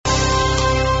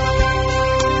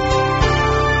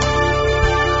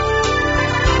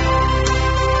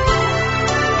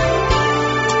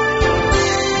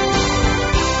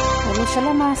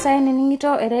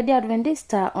enkito eredi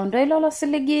adventista ondoilo lo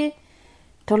siligi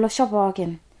tolosho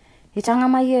pookin.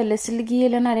 Itangamayie le siligi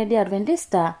le na redi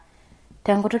adventista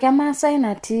tenkutuk eMaasai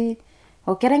natii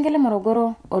okerengele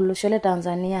Morogoro olosho le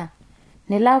Tanzania.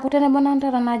 Nilaaku tenebo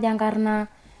nantara naji enkarna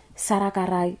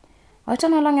Sarakarai.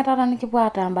 Ochono longetata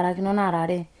nikipuata mbarakino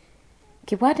narare.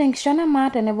 Kipuata Enkishon emaa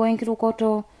tenebo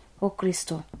Enkirukoto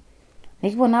olkristo.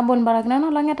 Nikipuo nabo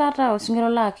mbarakino longetata osingolo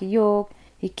laki yok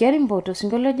ikerimboto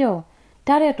singolo jo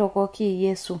tare tokoki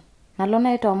Yesu.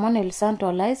 Nalona itomon el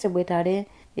santo laise bwetare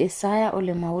Isaya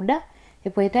ole mauda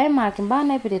epoitai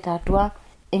makimbana ipite tiatua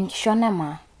Enkishon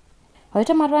emaa.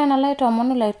 Oito matwa na laito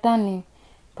amonu laitani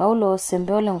Paulo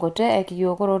sembe ole ngote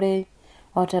ekiyokorore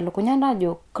otelukunya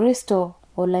najo Kristo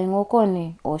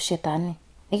olaingokoni o shetani.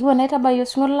 Ikiwa naitabayo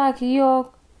singolo laki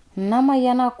yok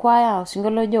namayana kwaya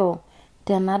singolo jo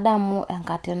tenadamu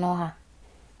enkatenoha.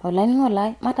 Olaini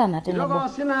olai matana tenebo. Logo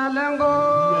sinalengo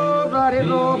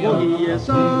darilo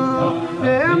Yesu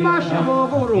emashibo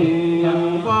guru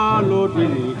balo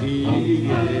twiniki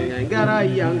ngara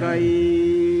yangai.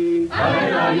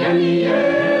 Hallelujah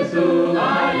Yesu,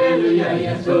 hallelujah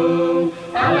Yesu,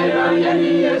 hallelujah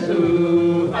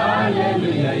Yesu,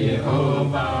 hallelujah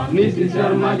Jehovah,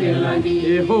 Mr. Magelani,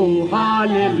 Yeho,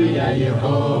 hallelujah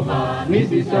Jehovah,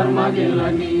 Mr.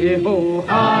 Magelani, Yeho,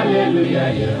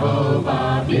 hallelujah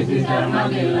Jehovah, Mr.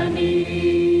 Magelani.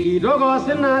 Idogo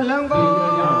sinalango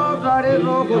dare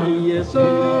rogo Yesu,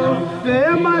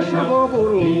 emashibo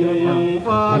guru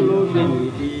balo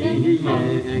twiniki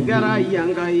ngara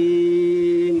yangai.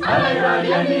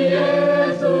 Hallelujah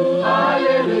Yesu,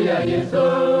 hallelujah Yesu,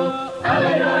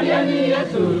 hallelujah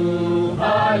Yesu,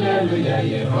 hallelujah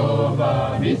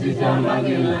Jehovah, Mr.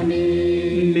 Magelani.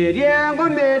 Meriango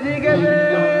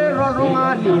merigere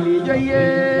rodungani joye,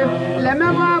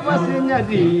 lemema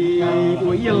basinyadi,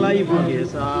 uyela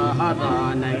ibugesa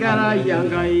hata negara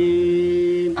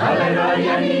yangai.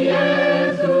 Hallelujah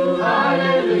Yesu,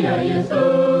 hallelujah Yesu,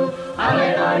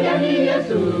 hallelujah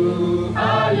Yesu,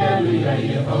 hallelujah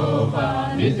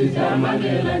Jehovah, Mr.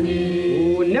 Magelani.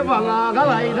 Nevanga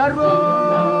galai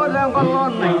daro, langolo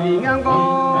naidingango,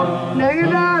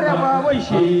 negidare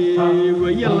baboishi,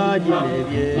 uyela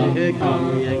jinerie,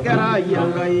 kengara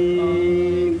yangai.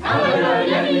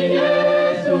 Hallelujah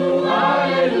Yesu,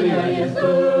 hallelujah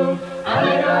Yesu,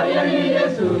 hallelujah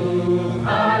Yesu,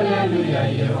 hallelujah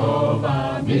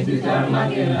Jehovah, Mr.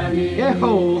 Magelani.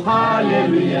 Yeho,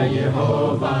 hallelujah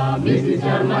Jehovah,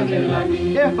 Mr. Magelani.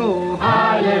 Yeho,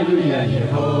 hallelujah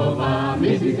Jehovah,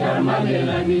 Mr.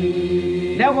 Magelani.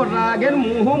 Negoragen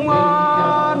muhuma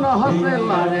no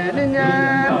hasela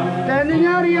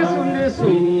nenya Yesu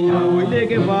Yesu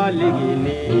lege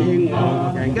baligini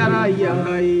ngara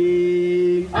yangai.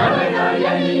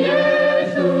 Hallelujah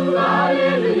Yesu,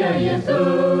 hallelujah Yesu,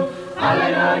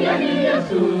 hallelujah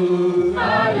Yesu,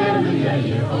 hallelujah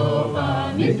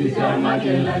Jehovah, Mr.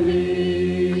 Magelani.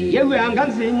 Yewe angan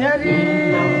sinyari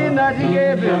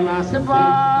nadige bernasepa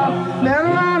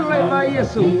nerla leba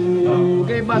Yesu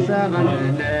ke basagan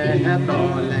ne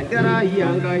hetole ngara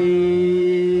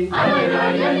yangai.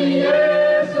 Hallelujah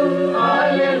Yesu,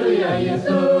 hallelujah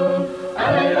Yesu,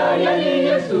 hallelujah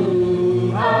Yesu,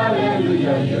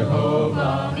 hallelujah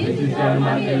Jehovah, Mr.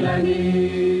 Magelani.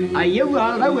 Ayu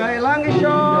ala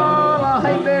langisho la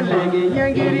haibelegi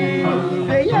nyangiri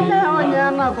eyana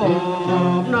onyana ko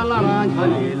nalala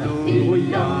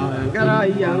hallelujah ngara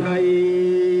yangai.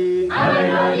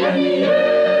 Hallelujah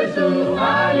Yesu,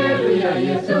 hallelujah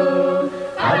Yesu,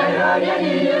 hallelujah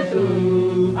Yesu,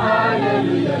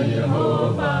 hallelujah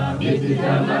Jehovah,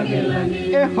 Mr.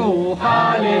 Magelani. Yeho,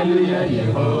 hallelujah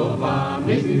Jehovah,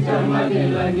 Mr.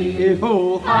 Magelani.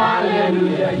 Yeho,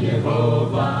 hallelujah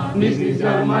Jehovah,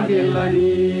 Mr.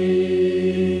 Magelani.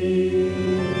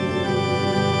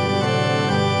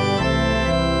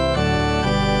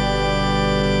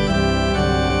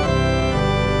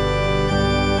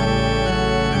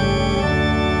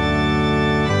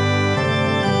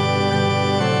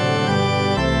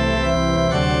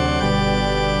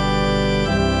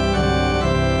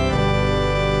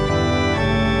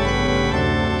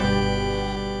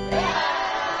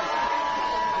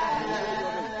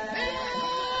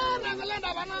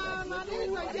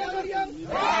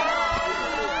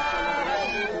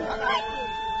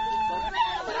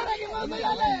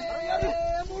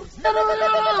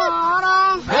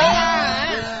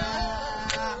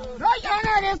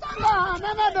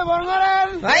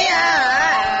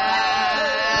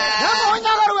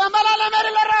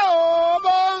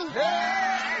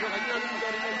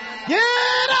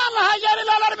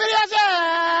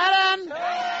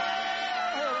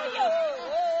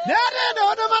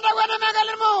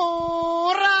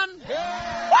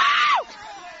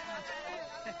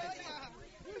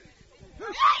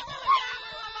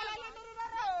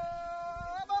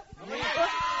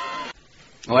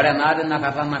 ore naade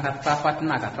nakata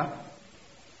patina kata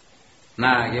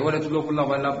na ke ore tulo kula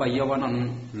bala bayya wana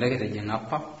nun legete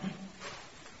jengapa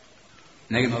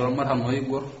negi nolol mata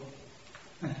noigor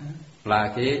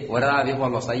lake ore abi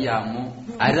bolo sayamu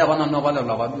aida wana no bala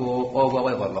la babi o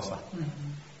gwa bolo sa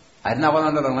aida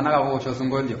wana lo ngana ka bo sho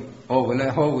sungolio o bole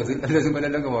le sungolio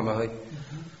le bolo hai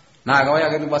na ga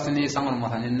ya ke basini sangon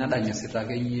mata ni na danya sita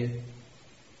ke ye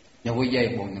nyawo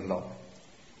yai bongilo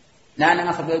na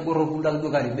nga sabe goro kula do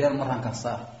gari ber mata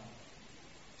kasa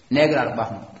negrar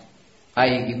bahmu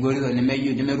ay gi gori do ne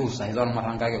meyu de merusa idon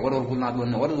mata ngage woro kul na do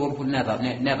ne woro kul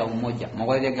neta umoja mo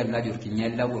ko de gal na jur ki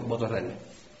nyella bo botorelle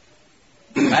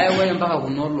ay way mbaka ko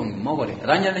nolong mo gore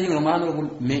ranya na yingo mano ko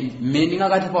me ni nga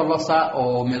gati ko losa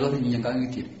o me do ni nga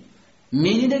ngiti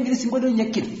me ni de ngisi ngodo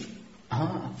nyakit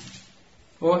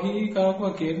o hi ka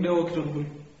ko ke de o kitul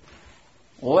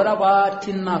ora ba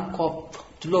tinna kop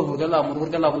tulo hudala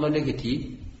murgala bulo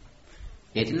legeti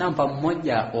etina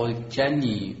pamoja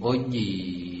olchani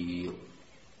oji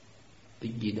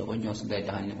da onyo sga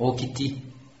dahani okiti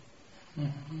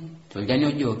to jani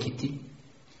oji okiti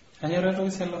anyara to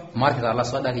selo marka la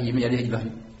soda ke jimi yadi hijlan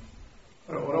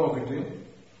ora okiti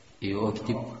e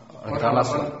okiti marka la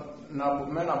so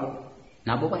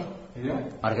na bo bay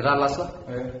marka la so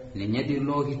ni nyedi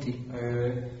lo okiti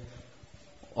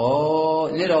o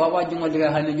le ro wa jungo le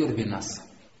hanu jur binas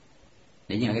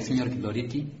ne nyanga ke signor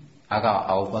kiloriti aga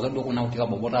au baga do kuna utika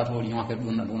bobota to nyanga ke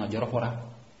duna joro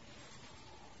fora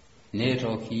ne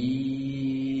to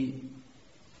ki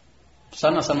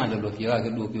sana le lo ki ga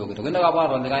do ki o to kenda ga ba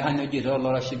ro le ga hanu ji do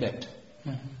lo shibet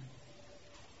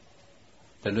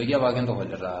te lo ya ba kendo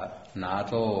holla na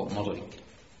to motorik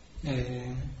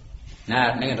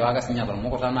na ne do aga sinya ba mo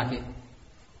ko sana ke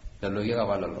te lo ya ga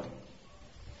ba lo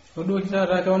odo kita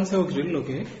ra ka on se o grillo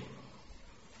ke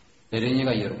terenya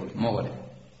ga yer ko mo gore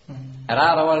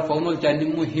ara wal faunul tandi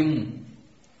muhim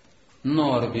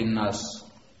nor binas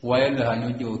wayel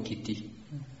hanu jo kiti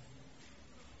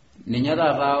ninyara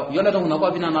ra yola to na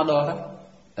ko bina na dora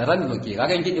ra ni loki ga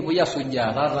ngi de buya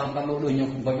sujja ra ra ngalo do nyo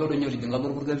ba do nyo ri ngalo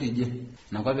burgal tije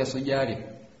na ko be sujjari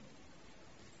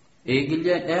e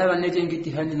gilja era ne jengi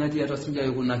ti handi na ti ato sinja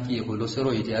yugo na ki ko lo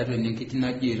sero ite ato ne kiti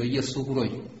na ki ro yesu kuro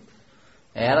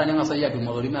era ni ngasa ya bi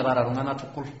mo ri ma ra ngana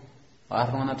tukul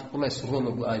ngana tukul ay suro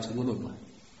lo ay suro lo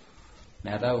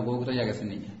na ra ugo ko ya ga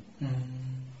sininya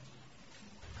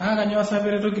aga nyo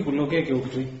sabere to ki kulo ke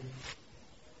ukti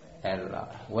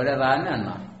ella wala rana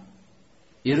na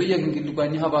iru ya ngi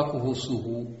dubani haba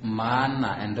kuhusu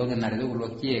maana endoge na re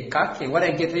ulo kie kake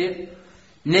wala ngete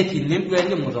neki nimbu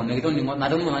ya mo to ne to ni na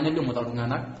do mo na ne mo to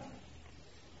ngana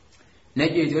ne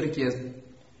je jor kie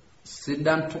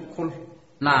sidan tukul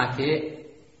na ke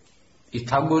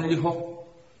itagoli ho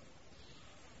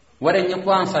wara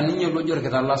nyakwansa ninyo lo jor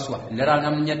keta laswa lera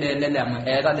ngam nyade lele am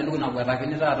era de lugna wara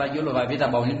kini ra jolo ba bita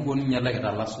bawni bonu nyalla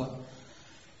keta laswa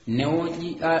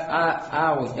neoji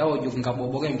o jawo juk ngabo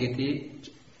boga ngeti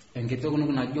ko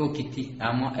na jo kiti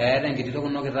ama era ngeti to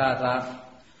no keta ta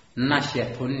nashe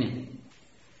tonni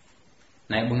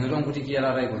na ibungiro nguti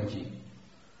kiara ra igonji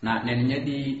na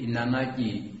nenyadi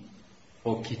inanaji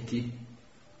okiti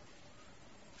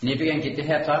nipiga ngiti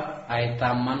heta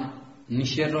aitaman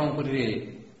nisheron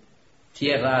kure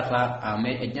tierra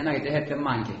ame ejana kete hete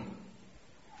mange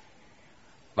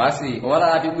basi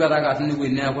ora abibu ara ga tunu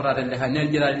ne akura de hanel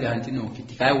jira de hantino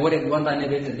kiti kai wore wanda ne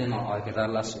bele de no akira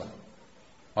laswa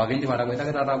wagindi mara gweta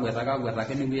kata gweta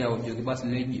keni biya ojogi basi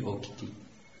neji okiti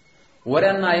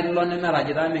wore na illo ne mara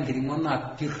jira men kiri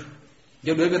mona pir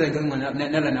je do bere ngal mona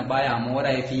ne na baya mo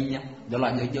wora e finya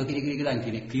dola jo kiri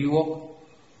kiri kiwo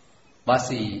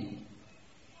basi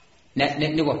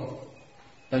ne ko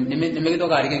ne me to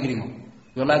gari ke grimo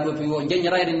yo la go piwo nje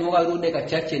nyara ri no ga ru de ka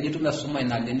chache ni tuna suma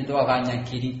ina de ni do ga nya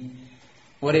kiri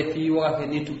ore piwo ga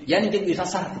ni tu yani de bi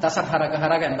tasar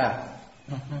haraka nda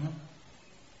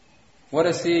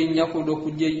ore se nyako do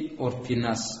kuje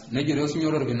orpinas ne jiro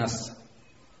signor orpinas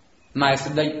na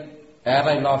isdai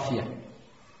era lafia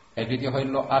e vedi ho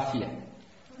lo afia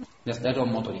ne stato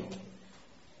motori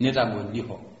ne ta go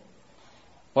diho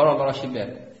ora lo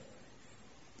shibet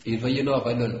ilvayelo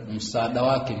abalon msaada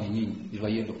wake ni nyinyi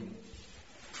ilvayelo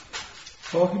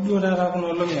o hido dara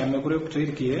kuno lo me kure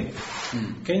kutirkie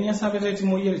Kenya sabete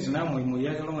timo yeri tina mo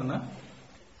ya lo na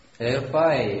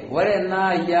pai wale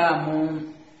na ya mu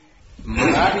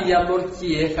mari ya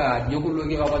lorkie ka jokulo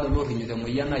ke baba do lo hinyo mo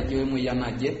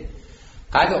yana je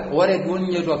kaga ore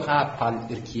gonye do ka pal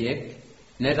irkie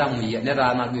ne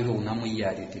ra na biro na mo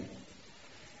ya dite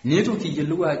ni to ki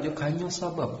jeluwa jo kanyo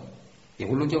sababu e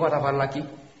kulo ke wata falaki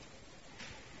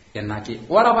enake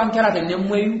wara ban kera de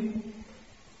nemoyu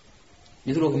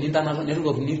nitro ni dana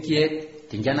nitro ni kie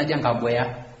tinjana janga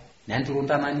boya nanti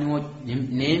runtana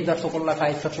nimba sokolla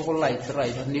kai sokolla itira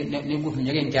ni gu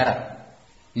nyege ngara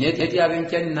ne ti aben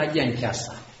ken na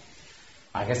jankasa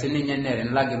aga sinin nyenere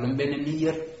lagi lumbe ne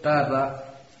niyer tata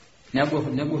ne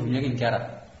gu nyege ngara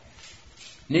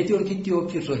ne ti orkiti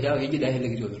opso ya eji da hele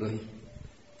gi opso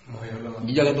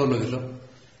ni jaga dolo so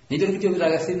ni jaga ti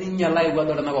daga sinin nyala igwa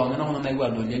do na ba na na igwa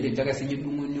do le jaga sinin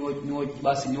dungu ni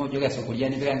basi ni joga so ko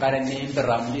yani be ngara ne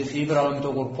imperam ni imperam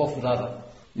to ko pofu tata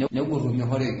ne gu rumi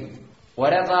horegi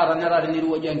wara tara ne ra ni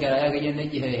ruwo jangara ya ge ne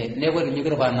ji he ne ko ni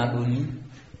graba na do ni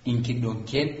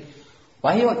inkidonken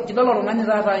wahiyo kidolo ngani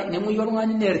tata ne mu yoro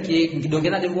ngani nerke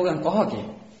inkidonken ade ko kan ko hoke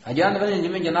ajana bane ni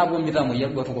men jana bo mi tamu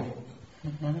yego to ko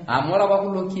amora ba ko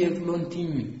loki e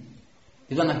lontimi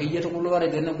idana ke yeto ko lo wara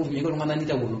de na ko mi ko ngana ni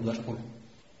tawu do to ko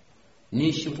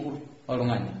ni shifu oro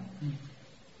ngani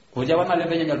ko jabana le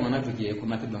benya ngal mana tuki ko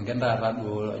mati donken tata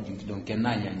do inkidonken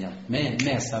na nyanya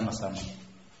me sana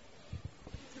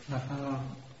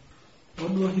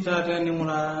odu hitata ni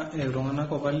muna rongana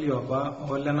ko balli oba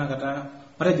hollana kata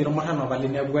pare jiro mota no balli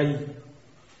ne buai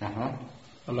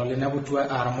Allah le nabu tuwa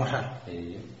ar mota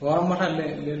war mota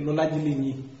le lo lajili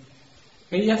ni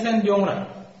e yasen jongra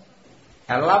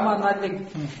alama na de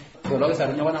ko lo sa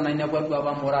nyawana na ne ko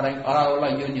ba mora ara ola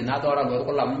yoni na to ara go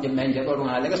ko lam je men je do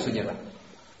ngale ga sujera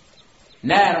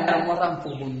na ran mora pu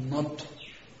not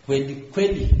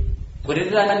kweli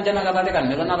Kodira kan jana kata kan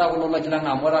melo nada ko lo jila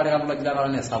na mora re kan lo jila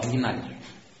ne sabu hinani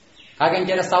kagen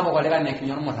jere sabu ko le kan ne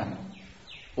kinyor motan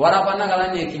wara bana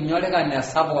kala ne kinyor kan ne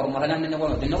sabu ko motan ne ko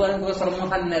ko so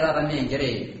motan ne ra ne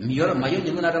jere miyor mayo ni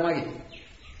na ra magi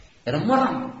era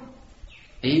moran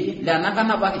la na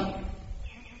kana baki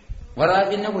wara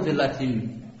binne ko dilatin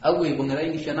awe bo ngara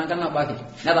Enkishon na kana baki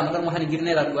na da magar mohan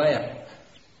girne ra duaya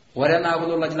wara na ko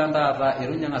lo jila ta ra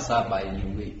irunya na saba ni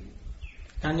we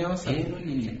kanyo sa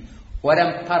ni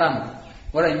Waram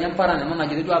nyamparan emang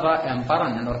jadi itu apa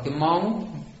emparan yang orang mau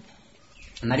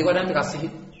nari waram dikasih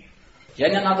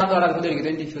yani nada orang itu gitu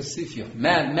di spesifio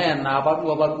men na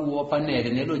baru panel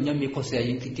ini lo nyami kose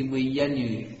yang kitibu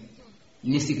yani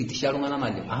nisi kitisharu ngana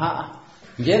mali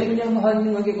jadi punya mohon ni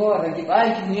lagi kau orang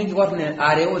kita ini juga ne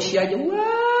areo siaja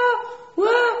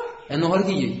wah eno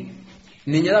horgi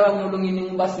ni nyala ngolong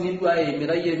ini bas ni dua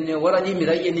miraye ni waraji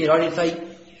miraye ni rari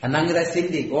sai anangira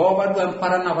sindi badu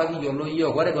ampara na bagi yolo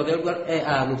yo gore go belgo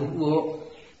lu tuwo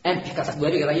empika sak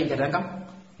gore gara yenge rakam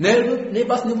ne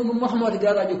bas ni bunu muhammad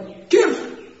gara ju kif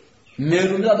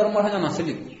meru da dar marhanya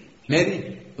nasili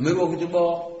meru go gibo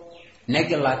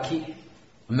negelaki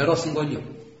mero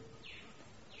singolyo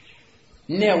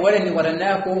ne wala ni wala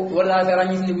na ko wala gara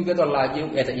ni ni bibeto laje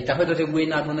eta itafato te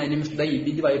buina dona ni misdai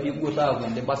bidi ba bi go ta go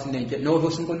de bas ne no do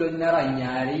singolyo ne ra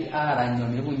nyaari aranyo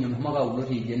me bunyo maga ulo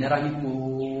ti ne ra ni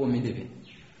ko mi debe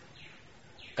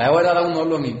kay wala la no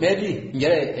lo mi bedi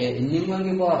ngere ni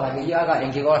ngi ko ra ya ga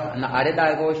enki ko na are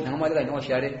da ko na ma da no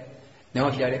share ne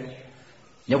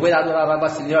ko da do ra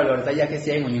bas ni lo ta ya ke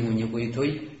sai ngi ko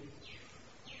itoi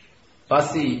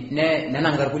basi ne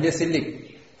nangar kuje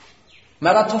silik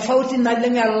mara tofauti na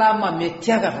lenye alama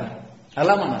metiaga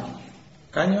alama na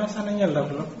kanyo sana nyalla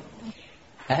ko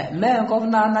me ko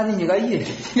na ni ga yi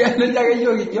ya le jaga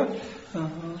yo gijo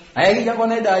ay gi jago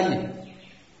ne dai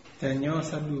kanyo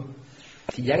sadu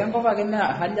tijaga ko ba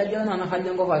gena hanja jona na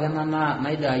hanja ko ba gena na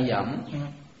dai yam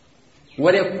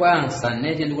wale kwanza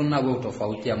ne je ndiko go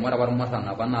tofauti ya mara bar mata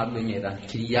na bana lenye da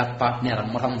kiyapa ne ra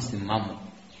mata msimamo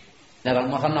ne ra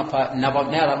mata na pa na ba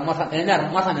ne ra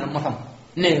mata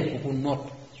ne ko not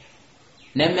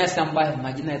ne mesamba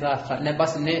majina ita ne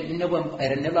bas ne bo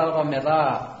ne ba ba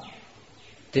mera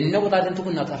tinne ko ta den to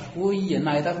kunna ta fuyi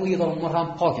na ita fuyi ko mo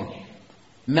ram poken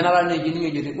menala ne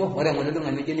jini ngi ko ore mo ne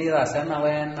dunga ne jini ra sana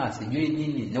wa na si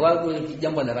jini ne wa ko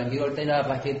jamba la rangi rol tayda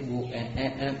paket bu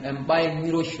en bay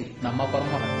miroshu na ma par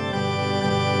mo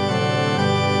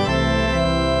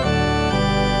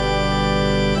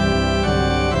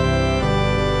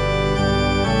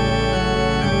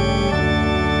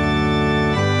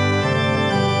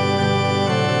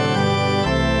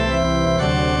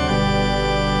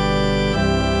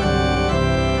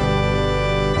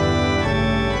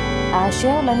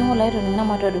Share la ngo lairo ni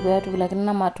nama to dugo ya tugula kina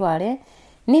nama tware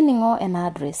nini ngo en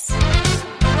address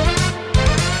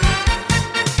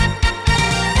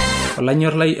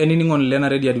Olanyor lai enini ngon lena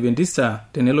ready adventista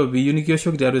tenelo bi unikio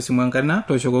shok diaro simwankana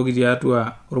to shoko gidiatua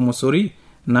romosori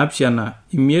napshana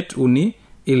imiet uni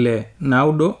ile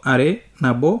naudo are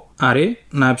nabo are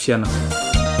napshana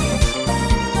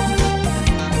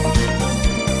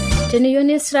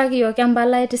Teniyoni sragi yo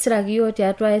kambala iti sragi yo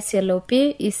tiatua SLOP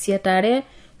isietare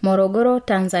Morogoro,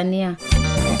 Tanzania.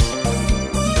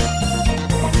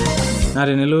 Na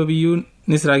tenelo piyieu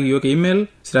nisiraki yiok email,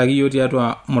 siraki yiok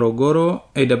tiatua Morogoro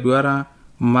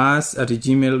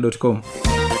awr@maas@gmail.com.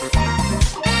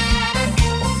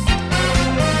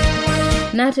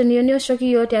 Na teniyieu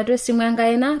nioshoki yiok tiatua esimu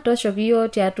enkaina, tooshoki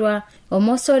yiok tiatua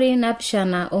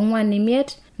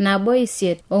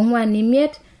 0754845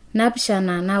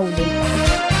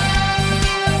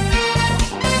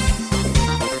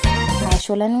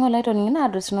 Asholani ngolai toningina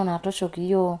adosino na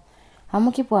tooshoki yiok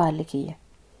amu kipuo aliki.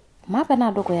 Mapa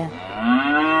na dukuya.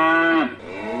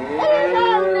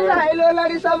 Ilo la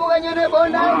risamu kanyene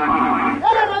bonda.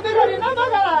 Era rabiro ni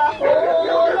namagara.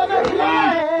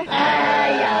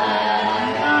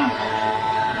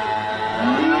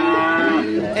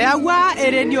 Ewa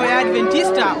radio ya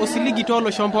Adventista osiligi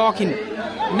tolo shompookin.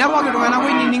 Nepoki tungana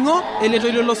kuniningo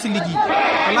eletoilo lo siligi.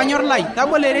 Olanyor lai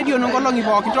tabole radio nongolongi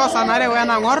pooki to sanare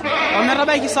wena ngor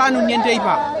ometabaiki sanu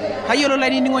nienteipa. Kayiolo lai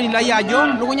niningoni lai ajo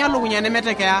lukunya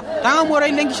nemetekea. Tanga moro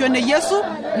ile Enkishon Yesu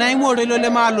na ingoro ile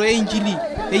maalo e injili.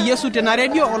 Yesu tena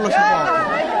radio olosho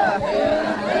pooki.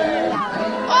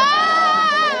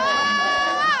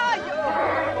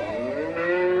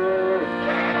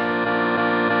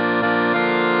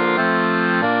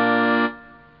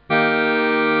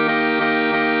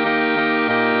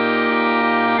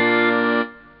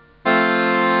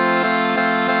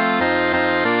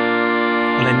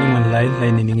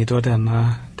 Lainingito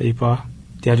tena teipa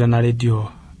tiatua na radio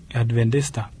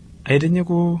Adventista. Aitenye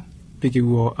ku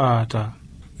pikiwo ata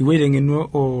iwerengenwa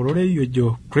orore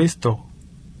yojo Kristo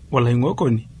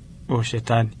walaingokoni o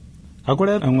shetani.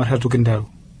 Akore angwaratu kindaru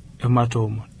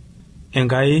ematomo.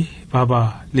 Enkai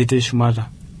baba liteshumata.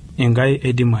 Enkai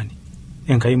edimani.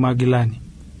 Enkai magilani.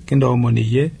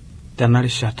 Kindomoni ye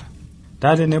tanarishata.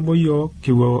 Tate neboyo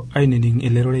kiwo ainining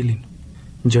elerore lino.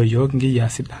 Njoyo ngi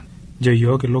yasidan.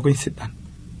 Joyo ke loko insidan.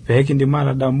 Peki ndi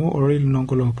mara damu orili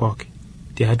nongolo mpoke.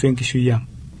 Ti hatu Enkishu yang.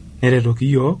 Neredo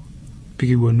kiyo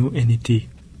piki wonu eniti.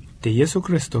 Te Yesu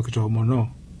Kristo kito mono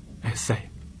esai.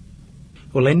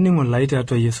 Olaini ngolaiti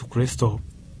hatu Yesu Kristo.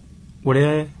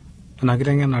 Ure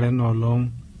anakitenge nareno olong.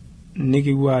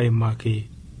 Niki wa imaki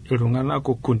ilungana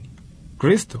kukuni.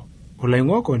 Kristo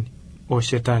olaingokoni o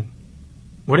shetani.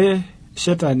 Ure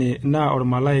shetani na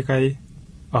ormalaikai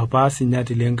apasi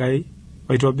nyati lengai.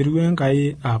 Oitobiruwe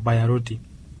enkai abayaroti.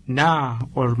 Na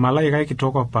olmalaika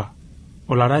kitoko pa.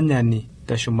 Olaranyani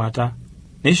teshumata.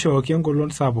 Nishooki engolon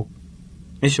sapuk.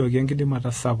 Nishooki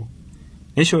enkidimata sapuk.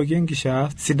 Nishooki enkishaa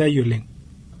sidai oleng.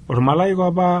 Olmalaika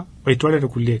apa oitore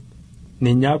irkuliei.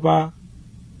 Ninye apa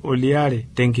oliare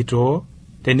tenkitoo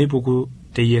tenipuku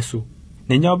te Yesu.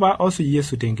 Ninye apa osu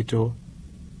Yesu tenkitoo.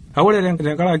 Ore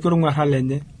tenkaraki orng'uarra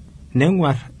lenye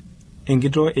neng'uar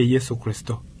enkitoo e Yesu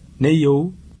Kristo.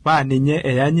 Neyeu pa ninye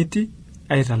eyanyiti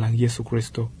aitalang Yesu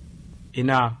Kristo.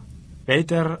 Ina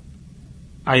Peter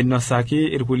ainosaki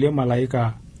irkulie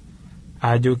malaika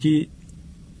ajoki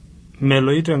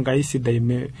meloito enkai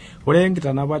sidai ore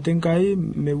enkitanapata enkai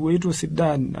mewoito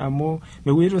sidan amu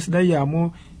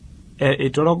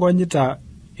itorogonyita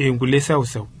inkulie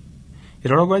seuseu.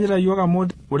 Itorogonyita yiok amu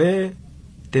ore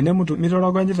tenemutu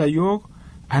mitorogonyita yiok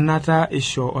anata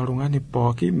isho oltung'ani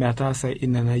pooki metaasa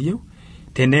ina nayieu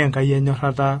tene enkai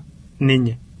enyorrata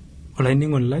ninye.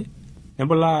 Olaining'oni lai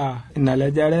nebula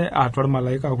inalejare atua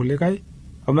irmalaika kulikai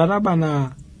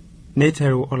ometabana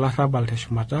neiteru olarrabal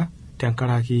teshumata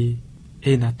tenkaraki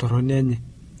eina toroni enye.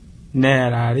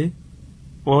 Neerari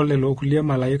olelo kulie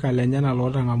malaika lenyana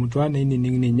lootang'amutua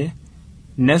neinining ninye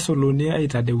nesuluni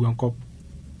aitadeu enkop.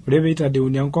 Ore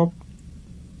peitadeuni enkop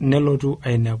nelotu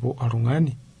ainepu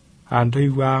oltung'ani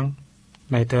antoiwuo ang'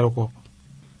 naiterukop.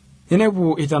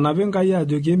 Inepu itanapi enkai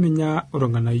ajoki minya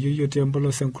orng'anayio yote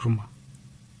empolos enkurma.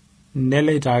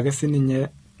 Neleita ake sininye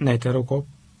naiterukop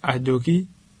ajoki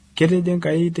ketejo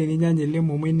enkai teninyanya ele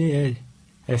momoi niyeye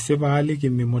esipa aliki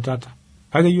mimutata.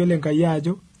 Kake yiolo enkai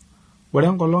ajo ore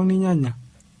enkolong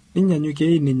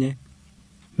ninyanyukie ninye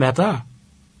metaa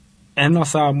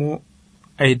enosa amu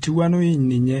aitiwanu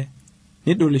ninye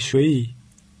nidolishoi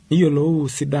niyiolou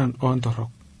sidan ontorok.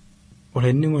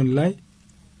 Ore ning'oni lai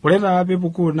ore taa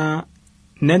pepuku na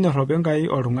nenyorrope enkai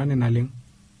oltung'ani naleng.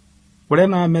 Ore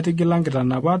naa metigila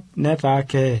nkitanapat netaa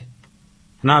kee.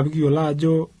 Naa pikiyiolo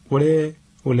ajo ore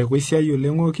olekoisiai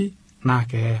oleng'oki naa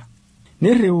keeya.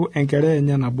 Nirriu enkere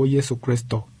enye nabo Yesu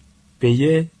Kristo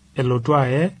peyie elotu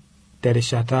ae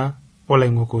terishata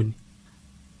olaing'okoni.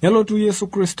 Nelotu Yesu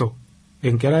Kristo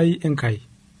enkerai enkai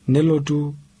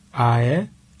nelotu ae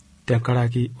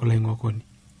tenkaraki olaing'okoni.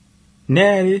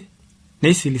 Neeri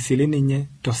neisilisili ninye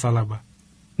tosalaba.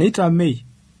 Neitamei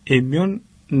emion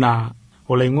na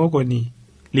olaing'okoni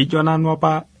lijo nanu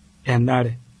apa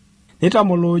enare.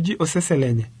 nitamoloji osesen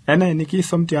lenye enaa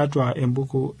enikisom tiatua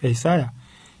embuku e Isaya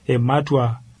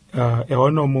ematua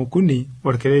onom okuni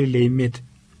orkereri le 5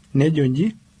 nejo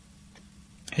nji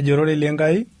ejorore le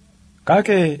Enkai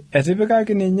kake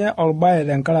etipikaki ninye olbaye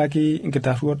tenkaraki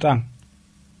inkitarruot ang'.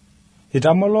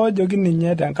 Itamolojoki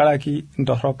ninye tenkaraki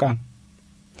intorrok ang'.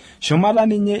 Shumata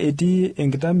ninye etii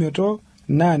enkitamioto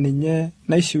naa ninye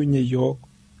naishiunye yiok.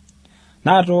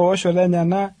 Naa tooshoto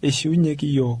enyana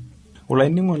ishiunyeki yiok.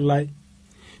 Olainining'oni lai,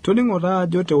 toning'o taa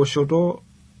ajo teoshoto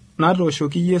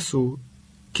natooshoki Yesu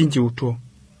kinchiutuo.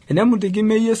 Enemutiki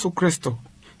me Yesu Kristo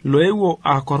loewuo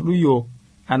akordu yiok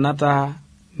anata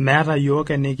meeta yiok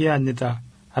enikianyita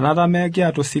anata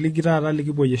mekiato siligi taata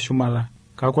likipuoyie shumata.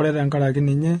 Kakore tenkaraki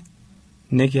ninye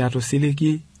nekiato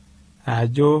siligi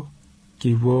ajo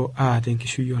kipuo aata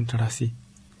enkishui ontarasi.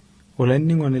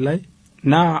 Olainining'oni lai,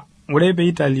 naa ore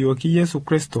peitalioki Yesu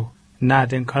Kristo naa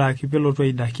tenkaraki pelotu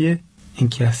aidakie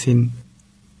inkiasin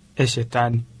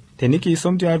eshetani.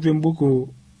 Tenikiisom tiatua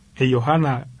embuku e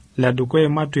Yohana ledukuya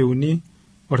ematua 3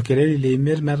 orkereri le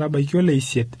 5 metabaiki ole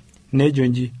 8 nejo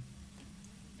nji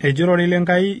ejorore le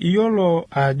Enkai iyiolo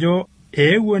ajo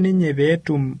eewuo ninye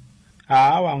peetum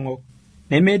aawa ng'ok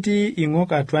nemetii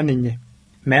ing'ok atua ninye.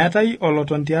 Meetai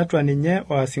oloton tiatua ninye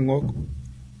oas ing'ok,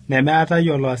 nemeetai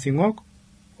oloas ing'ok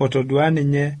otodua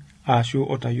ninye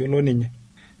ashu otayiolo ninye.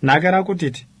 Nakera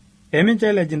kutiti, eminche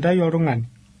elejintai oltung'ani.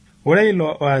 Ore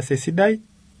ilo oas esidai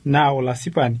naa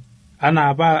olasipani, anaa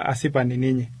apa asipani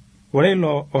ninye. Ore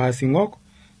ilo oas ing'ok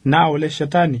naa ole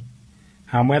shetani,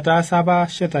 amu etaasa apa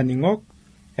shetani ng'ok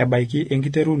ebaiki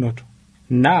enkiterunoto.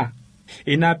 Naa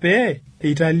ina pee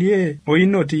eitalie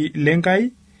oinoti le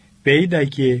Enkai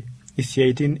peidakie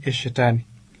isiaitin eshetani.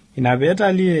 Ina pee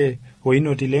etalie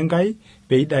oinoti le Enkai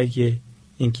peidakie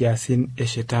inkiasin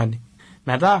eshetani.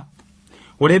 Metaa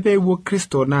ore peewuo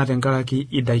Kristo naa tenkaraki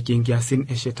idaikie inkiasin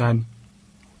eshetani.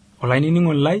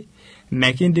 Olainining'oni lai,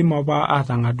 mekindim apa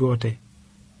atang'aduote,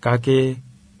 kake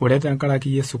ore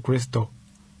tenkaraki Yesu Kristo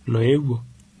loewuo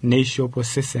neishop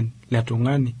osesen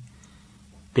letung'ani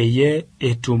peyie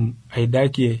etum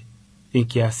aidakie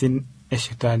inkiasin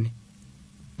eshetani.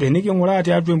 Teniking'uraa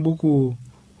tiatua embuku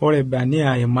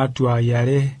Orebania ematua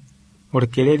 2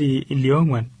 orkereri le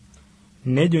 4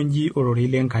 nejo nji orori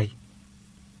le Enkai.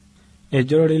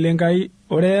 Ejorore le Enkai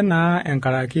ore naa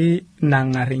enkaraki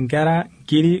nang'ar inkera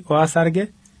nkiri oasarge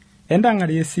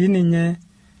entang'arie sii ninye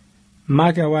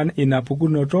makewan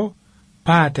inapukunoto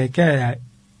paa tekeeya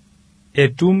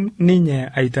etum ninye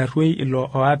aitarruei ilo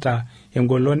oata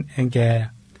engolon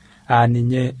enkeeya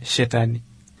ninye shetani.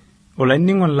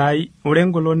 Olainining'oni lai, ore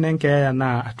engolon enkeeya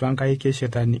naa atua nkaik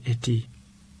eshetani etii.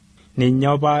 Ninye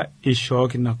apa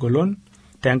ishooki ina golon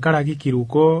tenkaraki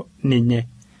kiruko ninye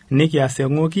nikias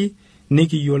eng'oki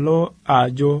nikiyiolo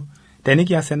ajo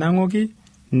tenikias enang'oki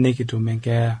nikitum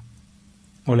enkeeya.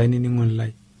 Olainining'oni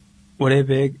lai, ore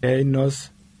pee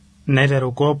einos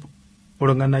naiterukop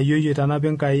orng'anayioi oitanapa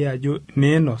Enkai ajo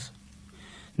miinos,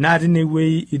 naa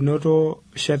tinewuei inoto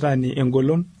shetani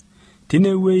engolon,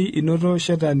 tinewuei inoto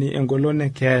shetani engolon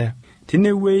ekeeya,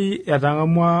 tinewuei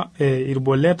etang'amua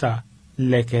irboleta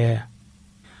lekeeya.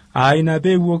 Ina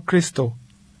peewuo Kristo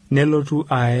nelotu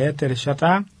ae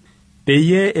terishata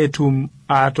peyie etum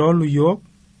atoolu yiok,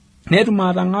 netum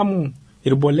atang'amu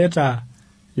irboleta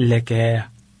lekeeya,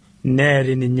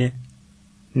 neeri ninye,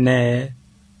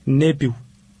 nepiu.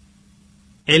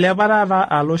 Eilepa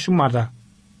taata alo shumata,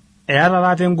 eata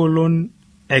taata engolon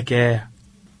ekeeya,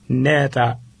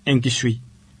 neeta enkishui.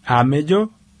 Amejo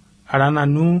ara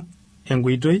nanu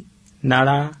Enkoitoi,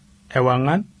 nara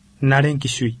ewang'an, nara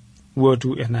enkishui,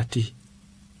 wotu enatii.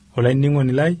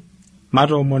 Olainining'oni lai,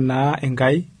 matoomon naa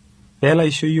Enkai peelo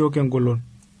aisho yiok engolon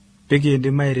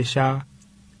pekiindim airisha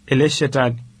ele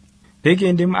shetani,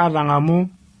 pekiindim atang'amu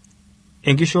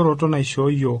enkishoroto naishoo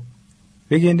yiok,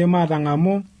 pekiindim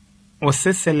atang'amu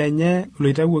osesen lenye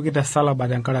loitawuoki tesalaba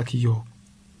tenkaraki yiok.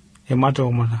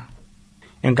 Ematoomona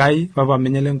Enkai papa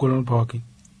menye lengolon pookin,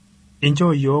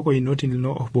 inchoo yiok oinoti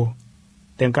lino obo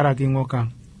tenkaraki ng'okang.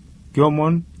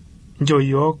 Kiomon inchoo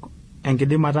yiok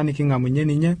enkidimata niking'amunye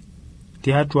ninye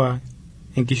tiatua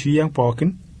enkishui ang'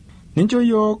 pookin, ninchoo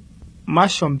yiok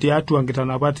mashom tiatua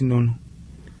nkitanapat inono.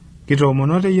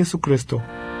 Kitoomonote Yesu Kristo.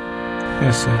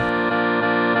 Amen.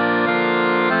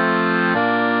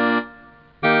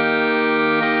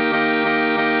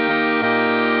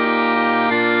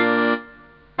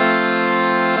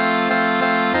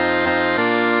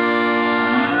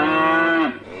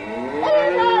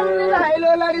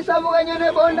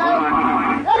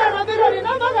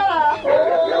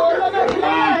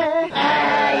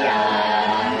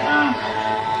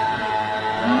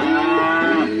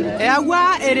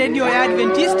 tiatua eredio ya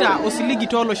Adventista osiligi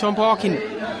toloshon pookin.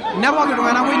 Nepooki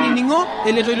iltung'anak oinining'o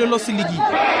eletoilo losiligi.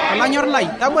 Olanyor lai,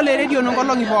 tabolo eredio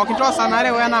nonkolong'i pookin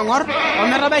toosanare wenang'or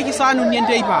ometabaiki saa 4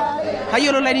 enteipa.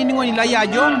 Tayiolo lainining'oni lai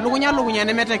ajo lukunya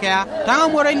nemetekeya.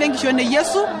 Tang'amu ortoilo Enkishon e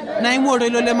Yesu naimu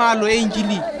ortoilo lemaalo e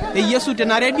Injili e Yesu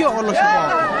tena redio olosho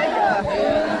pookin.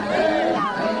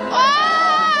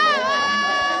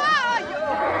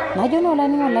 Najo no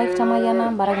lani ngolai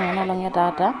kitamayana baraka na longe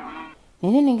tata.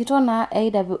 Nini ningitona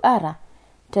AWR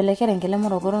telekere ngele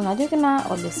morogoro najo kina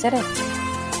olesere.